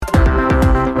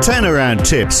Turnaround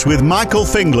Tips with Michael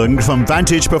Fingland from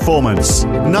Vantage Performance.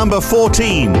 Number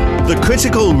 14, the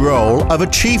critical role of a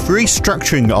Chief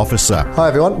Restructuring Officer. Hi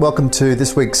everyone, welcome to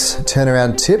this week's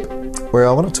Turnaround Tip, where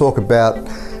I want to talk about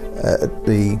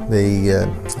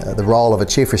the role of a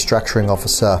Chief Restructuring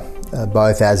Officer,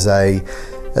 both as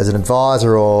an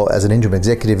advisor or as an interim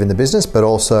executive in the business, but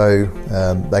also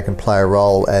they can play a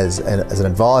role as an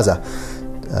advisor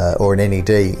or an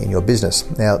NED in your business.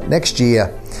 Now, next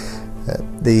year,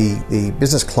 the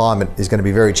business climate is going to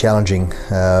be very challenging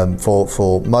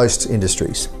for most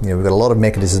industries. You know, we've got a lot of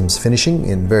mechanisms finishing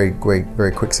in very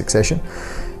quick succession,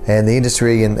 and the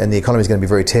industry and the economy is going to be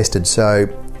very tested. So,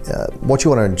 what you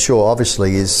want to ensure,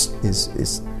 obviously, is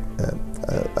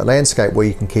a landscape where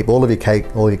you can keep all your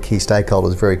key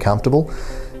stakeholders very comfortable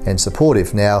and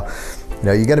supportive. Now, you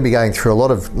know, you're going to be going through a lot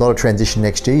of transition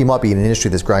next year. You might be in an industry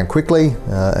that's growing quickly,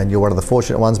 and you're one of the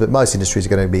fortunate ones, but most industries are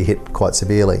going to be hit quite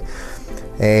severely.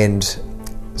 And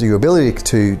so your ability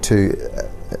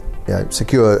to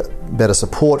secure better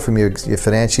support from your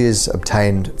financiers,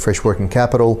 obtain fresh working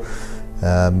capital,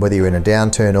 whether you're in a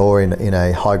downturn or in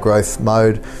a high growth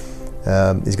mode,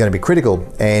 is going to be critical.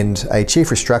 And a Chief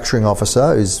Restructuring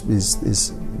Officer is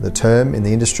the term in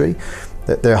the industry.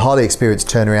 They're highly experienced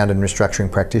turnaround and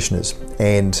restructuring practitioners,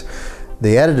 and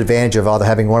the added advantage of either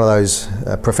having one of those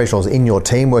professionals in your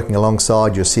team working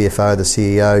alongside your CFO, the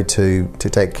CEO, to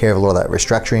take care of a lot of that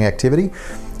restructuring activity,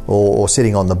 or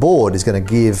sitting on the board, is going to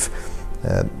give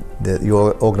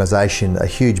your organisation a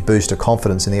huge boost of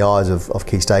confidence in the eyes of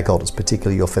key stakeholders,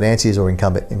 particularly your financiers or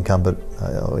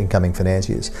incoming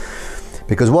financiers.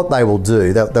 Because what they will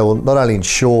do, they will not only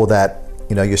ensure that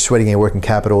you're sweating your working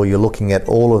capital, you're looking at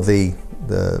all of the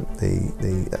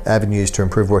avenues to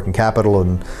improve working capital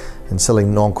and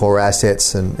selling non-core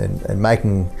assets and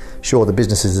making sure the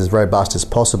business is as robust as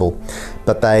possible,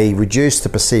 but they reduce the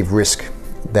perceived risk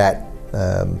that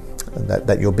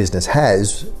your business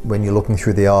has when you're looking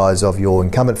through the eyes of your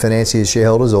incumbent financiers,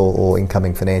 shareholders, or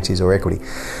incoming financiers or equity.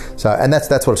 So, and that's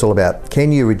what it's all about.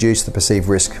 Can you reduce the perceived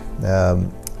risk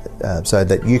so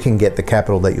that you can get the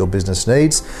capital that your business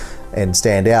needs and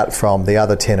stand out from the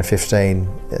other 10 or 15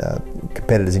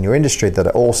 competitors in your industry that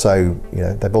are also,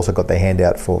 they've also got their hand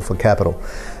out for capital.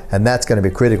 And that's going to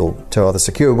be critical to either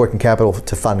secure working capital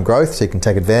to fund growth, so you can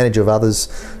take advantage of others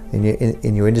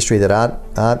in your industry that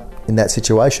aren't in that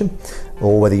situation,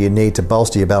 or whether you need to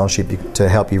bolster your balance sheet to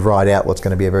help you ride out what's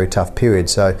going to be a very tough period.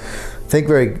 So think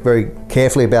very, very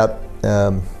carefully about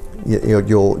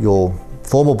your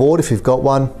formal board, if you've got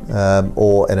one,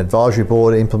 or an advisory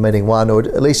board implementing one, or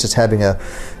at least just having a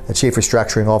Chief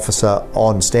Restructuring Officer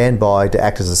on standby to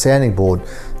act as a sounding board,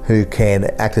 who can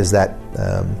act as that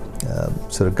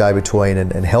sort of go-between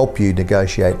and help you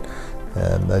negotiate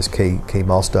those key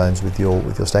milestones with your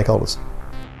stakeholders.